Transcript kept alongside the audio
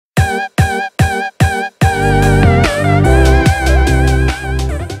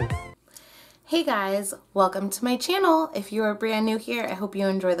guys, welcome to my channel. If you are brand new here, I hope you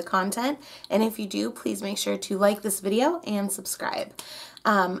enjoy the content, and if you do, please make sure to like this video and subscribe.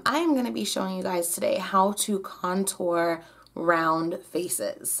 I am going to be showing you guys today how to contour round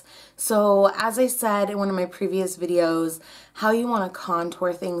faces. So as I said in one of my previous videos, how you want to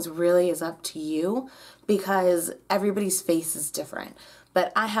contour things really is up to you because everybody's face is different.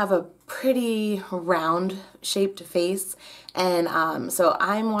 But I have a pretty round shaped face, and so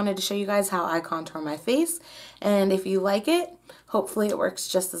I wanted to show you guys how I contour my face, and if you like it, hopefully it works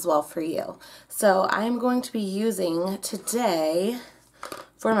just as well for you. So I'm going to be using today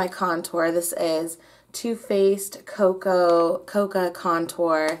for my contour, this is Too Faced Coca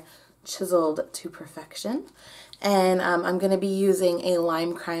Contour Chiseled to Perfection, and I'm going to be using a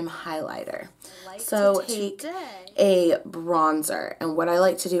Lime Crime highlighter. So take a bronzer, and what I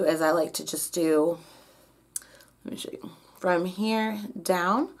like to do is I like to just do, let me show you, from here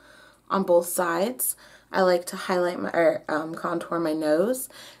down on both sides. I like to highlight my, or contour my nose,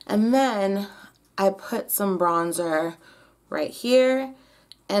 and then I put some bronzer right here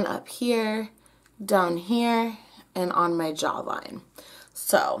and up here, down here, and on my jawline.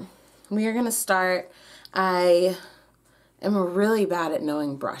 So we are going to start. I am really bad at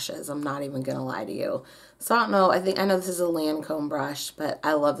knowing brushes. I'm not even going to lie to you. So I don't know. I know this is a Lancome brush, but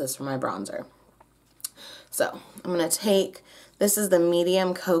I love this for my bronzer. So I'm going to take, this is the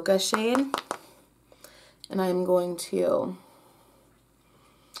medium Coca shade, and I'm going to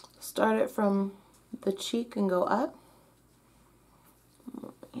start it from the cheek and go up.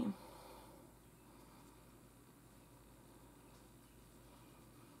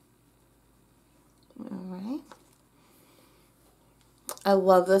 Alright. I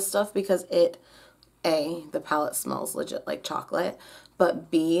love this stuff because it, A, the palette smells legit like chocolate, but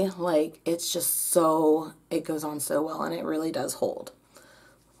B, like, it's just so, it goes on so well and it really does hold.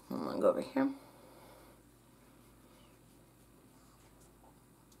 I'm gonna go over here.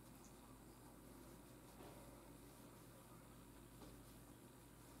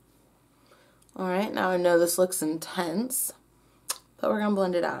 Alright, now I know this looks intense, but we're gonna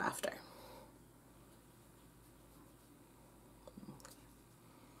blend it out after.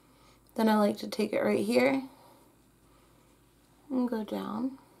 Then I like to take it right here and go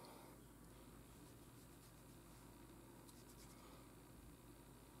down.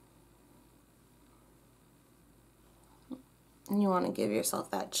 And you want to give yourself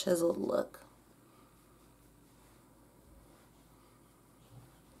that chiseled look.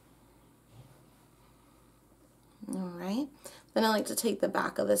 Alright, then I like to take the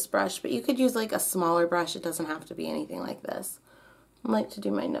back of this brush, but you could use like a smaller brush, it doesn't have to be anything like this. I like to do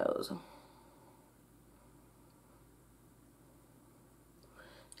my nose.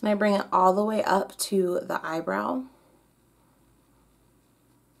 And I bring it all the way up to the eyebrow.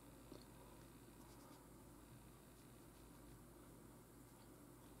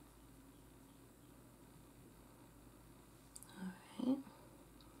 Alright.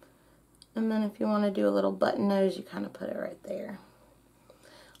 And then if you want to do a little button nose, you kind of put it right there.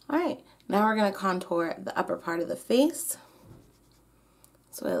 Alright, now we're going to contour the upper part of the face.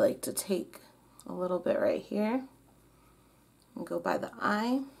 So I like to take a little bit right here and go by the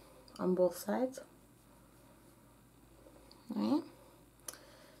eye on both sides. All right.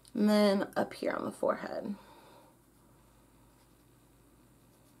 And then up here on the forehead.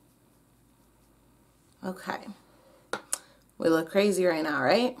 Okay. We look crazy right now,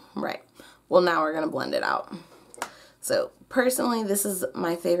 right? Right. Well, now we're going to blend it out. So personally, this is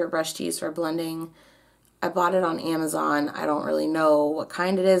my favorite brush to use for blending. I bought it on Amazon. I don't really know what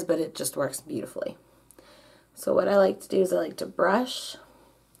kind it is, but it just works beautifully. So what I like to do is I like to brush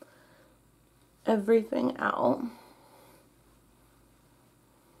everything out.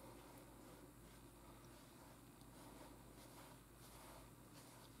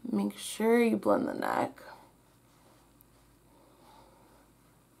 Make sure you blend the neck.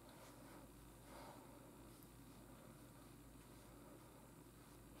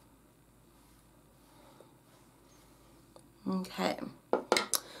 Okay,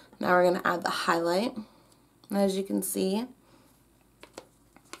 now we're going to add the highlight. And as you can see,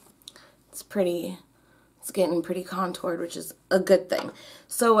 it's getting pretty contoured, which is a good thing.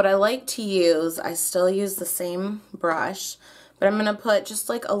 So what I like to use, I still use the same brush, but I'm going to put just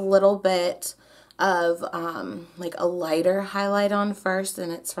like a little bit of like a lighter highlight on first,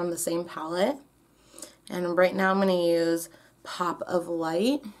 and it's from the same palette. And right now I'm going to use Pop of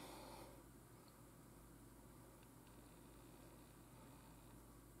Light.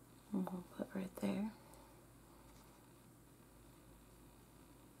 And we'll put right there.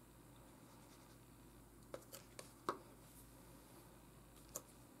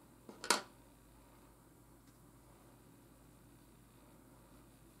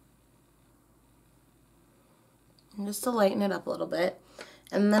 just to lighten it up a little bit.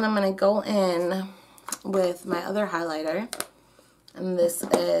 And then I'm going to go in with my other highlighter, and this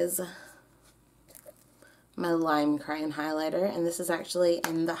is my Lime Crayon highlighter, and this is actually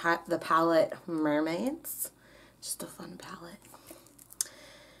in the palette Mermaids. Just a fun palette.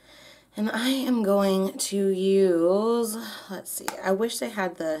 And I am going to use, let's see, I wish they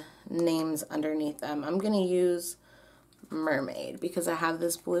had the names underneath them. I'm going to use Mermaid because I have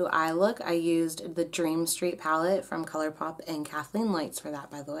this blue eye look. I used the Dream Street palette from ColourPop and Kathleen Lights for that,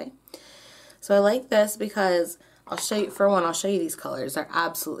 by the way. So I like this because I'll show you, for one, I'll show you these colors. They're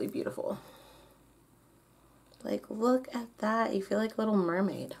absolutely beautiful. Like, look at that. You feel like a little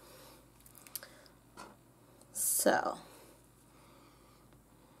mermaid. So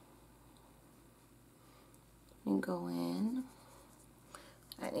you go in.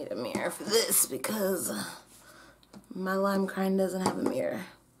 I need a mirror for this because my Lime Crayon doesn't have a mirror.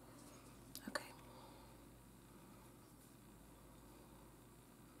 Okay.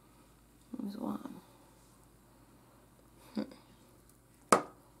 There's one.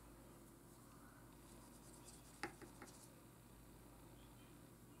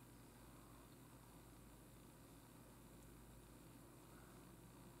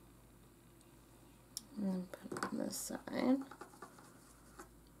 And put it on this side.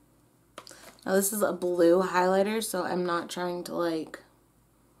 Now this is a blue highlighter, so I'm not trying to like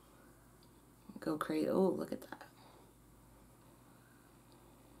go crazy. Oh, look at that.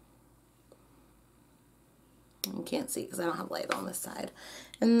 You can't see because I don't have light on this side.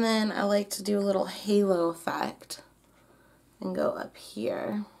 And then I like to do a little halo effect and go up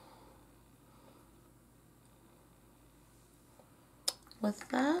here with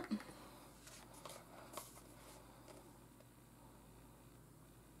that.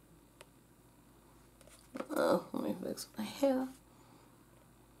 Oh, let me fix my hair.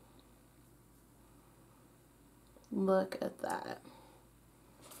 Look at that.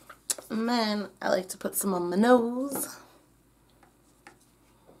 And then I like to put some on my nose.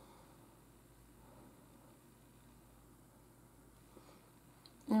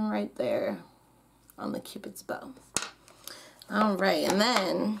 And right there on the Cupid's bow. Alright, and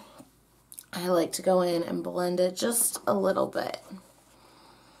then I like to go in and blend it just a little bit.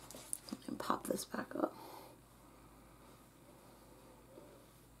 And pop this back up.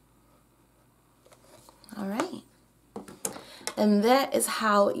 Alright. And that is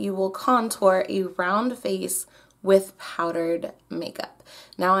how you will contour a round face with powdered makeup.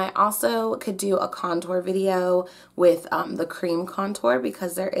 Now I also could do a contour video with the cream contour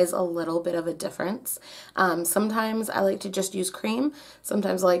because there is a little bit of a difference. Sometimes I like to just use cream,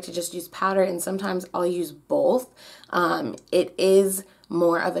 sometimes I like to just use powder, and sometimes I'll use both. It is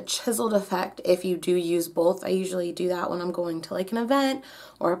more of a chiseled effect if you do use both. I usually do that when I'm going to like an event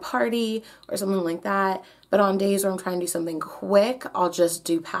or a party or something like that. But on days where I'm trying to do something quick, I'll just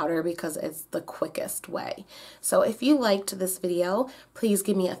do powder because it's the quickest way. So if you liked this video, please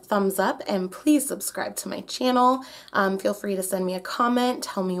give me a thumbs up and please subscribe to my channel. Feel free to send me a comment,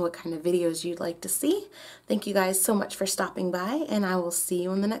 tell me what kind of videos you'd like to see. Thank you guys so much for stopping by, and I will see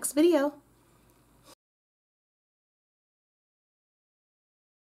you in the next video.